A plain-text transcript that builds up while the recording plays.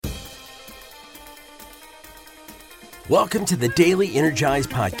Welcome to the Daily Energize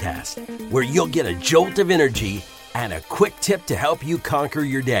Podcast, where you'll get a jolt of energy and a quick tip to help you conquer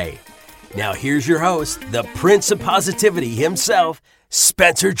your day. Now here's your host, the Prince of Positivity himself,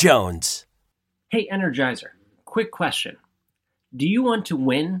 Spencer Jones. Hey Energizer, quick question. Do you want to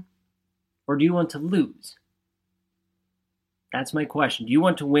win or do you want to lose? That's my question. Do you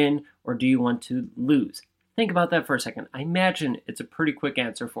want to win or do you want to lose? Think about that for a second. I imagine it's a pretty quick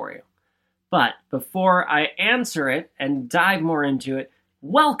answer for you. But before I answer it and dive more into it,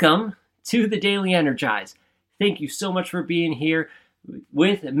 welcome to the Daily Energize. Thank you so much for being here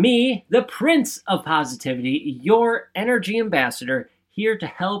with me, the Prince of Positivity, your energy ambassador, here to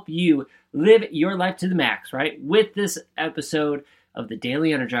help you live your life to the max, right? With this episode of the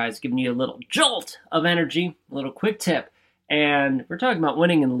Daily Energize, giving you a little jolt of energy, a little quick tip. And we're talking about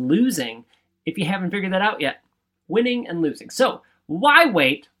winning and losing, if you haven't figured that out yet. Winning and losing. So, why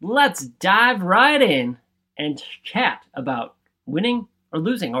wait? Let's dive right in and chat about winning or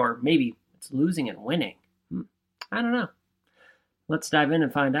losing, or maybe it's losing and winning. I don't know. Let's dive in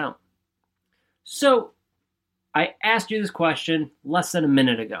and find out. So, I asked you this question less than a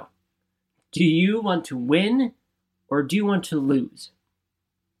minute ago. Do you want to win or do you want to lose?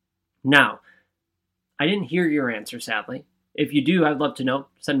 Now, I didn't hear your answer, sadly. If you do, I'd love to know.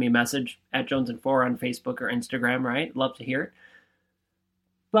 Send me a message at Jones&4 on Facebook or Instagram, right? Love to hear it.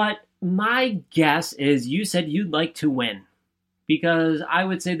 But my guess is you said you'd like to win, because I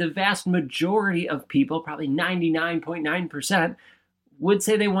would say the vast majority of people, probably 99.9%, would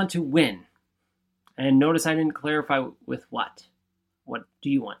say they want to win. And notice I didn't clarify with what. What do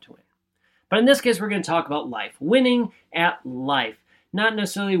you want to win? But in this case, we're going to talk about life. Winning at life. Not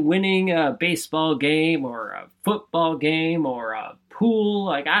necessarily winning a baseball game or a football game or a pool,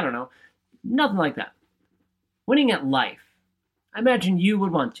 I don't know. Nothing like that. Winning at life. I imagine you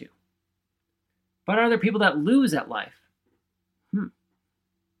would want to. But are there people that lose at life?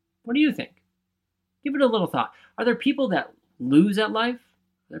 What do you think? Give it a little thought. Are there people that lose at life?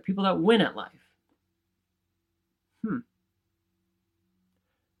 Are there people that win at life?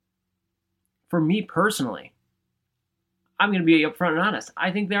 For me personally, I'm going to be upfront and honest.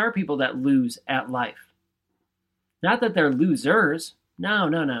 I think there are people that lose at life. Not that they're losers. No.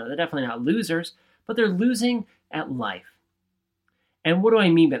 They're definitely not losers. But they're losing at life. And what do I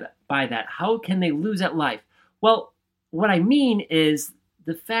mean by that? How can they lose at life? Well, what I mean is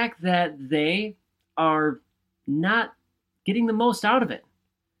the fact that they are not getting the most out of it.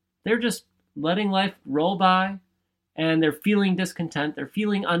 They're just letting life roll by, and they're feeling discontent, they're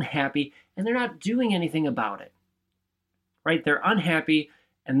feeling unhappy, and they're not doing anything about it. Right? They're unhappy,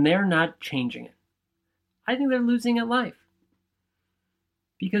 and they're not changing it. I think they're losing at life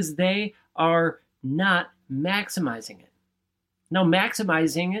because they are not maximizing it. Now,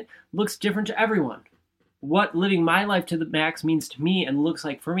 maximizing it looks different to everyone. What living my life to the max means to me and looks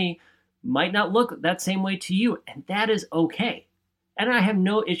like for me might not look that same way to you, and that is okay. And I have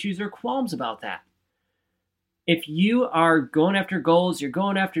no issues or qualms about that. If you are going after goals, you're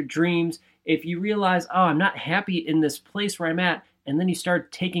going after dreams, if you realize, I'm not happy in this place where I'm at, and then you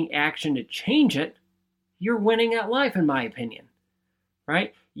start taking action to change it, you're winning at life, in my opinion.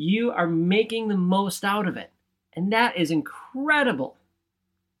 Right? You are making the most out of it. And that is incredible.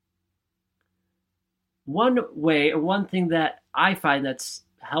 One way, or one thing that I find that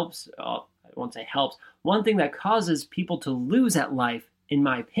helps, I won't say helps, one thing that causes people to lose at life, in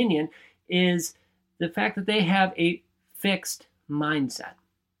my opinion, is the fact that they have a fixed mindset.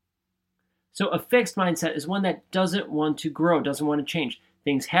 So a fixed mindset is one that doesn't want to grow, doesn't want to change.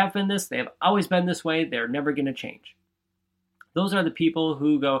 Things have been this, they have always been this way, they're never going to change. Those are the people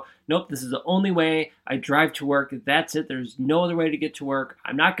who go, nope, this is the only way I drive to work. That's it. There's no other way to get to work.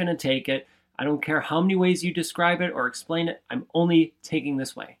 I'm not going to take it. I don't care how many ways you describe it or explain it. I'm only taking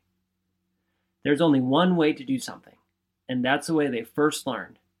this way. There's only one way to do something, and that's the way they first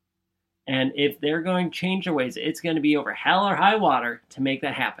learned. And if they're going to change their ways, it's going to be over hell or high water to make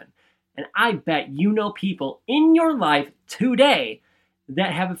that happen. And I bet you know people in your life today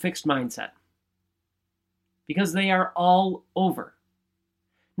that have a fixed mindset. Because they are all over.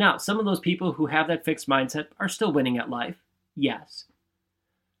 Now, some of those people who have that fixed mindset are still winning at life, yes.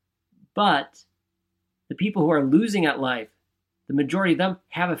 But the people who are losing at life, the majority of them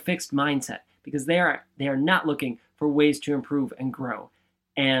have a fixed mindset because they are not looking for ways to improve and grow.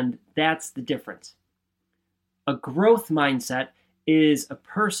 And that's the difference. A growth mindset is a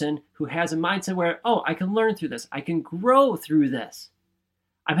person who has a mindset where, I can learn through this. I can grow through this.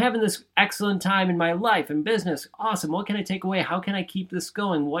 I'm having this excellent time in my life and business. Awesome. What can I take away? How can I keep this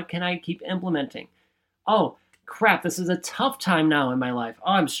going? What can I keep implementing? Oh, crap. This is a tough time now in my life.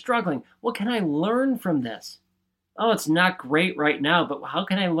 Oh, I'm struggling. What can I learn from this? oh, it's not great right now, but how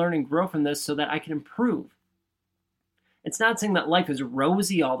can I learn and grow from this so that I can improve? It's not saying that life is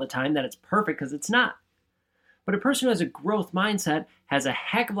rosy all the time, that it's perfect, because it's not. But a person who has a growth mindset has a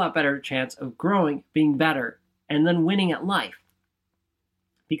heck of a lot better chance of growing, being better, and then winning at life.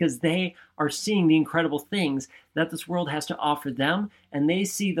 Because they are seeing the incredible things that this world has to offer them, and they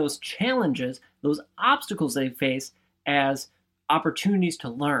see those challenges, those obstacles they face as opportunities to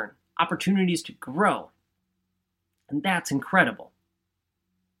learn, opportunities to grow. And that's incredible.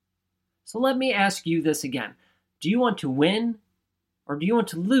 So let me ask you this again. Do you want to win or do you want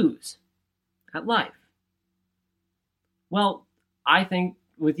to lose at life? Well, I think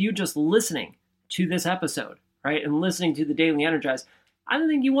with you just listening to this episode, right, and listening to the Daily Energize, I don't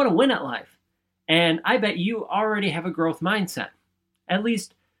think you want to win at life. And I bet you already have a growth mindset, at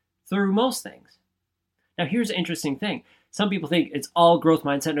least through most things. Now, here's an interesting thing. Some people think it's all growth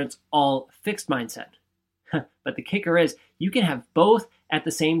mindset and it's all fixed mindset. But the kicker is you can have both at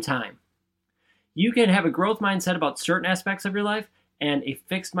the same time. You can have a growth mindset about certain aspects of your life and a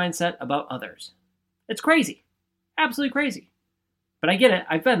fixed mindset about others. It's crazy. Absolutely crazy. But I get it.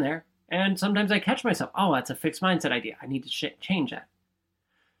 I've been there. And sometimes I catch myself, oh, that's a fixed mindset idea. I need to change that.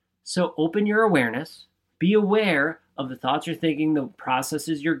 So open your awareness. Be aware of the thoughts you're thinking, the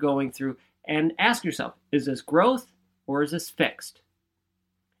processes you're going through, and ask yourself, is this growth or is this fixed?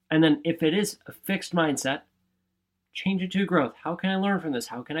 And then if it is a fixed mindset, change it to growth. How can I learn from this?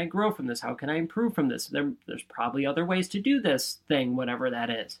 How can I grow from this? How can I improve from this? There's probably other ways to do this thing, whatever that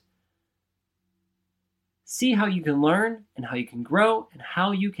is. See how you can learn and how you can grow and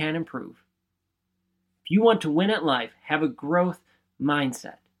how you can improve. If you want to win at life, have a growth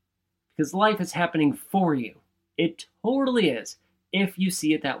mindset because life is happening for you. It totally is if you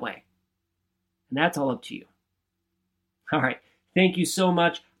see it that way. And that's all up to you. All right. Thank you so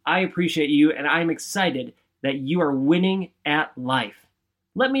much. I appreciate you and I'm excited that you are winning at life.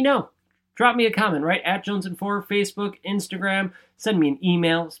 Let me know. Drop me a comment, right? At Jones&4, Facebook, Instagram. Send me an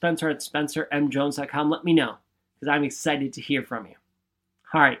email, spencer@spencermjones.com. Let me know, because I'm excited to hear from you.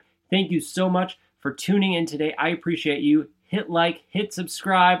 All right. Thank you so much for tuning in today. I appreciate you. Hit like, hit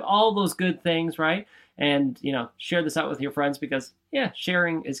subscribe, all those good things, right? And, share this out with your friends because,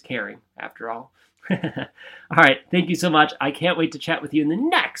 sharing is caring, after all. All right. Thank you so much. I can't wait to chat with you in the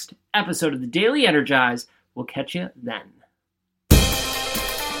next episode of the Daily Energize. We'll catch you then.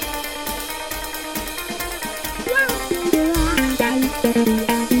 Thank you.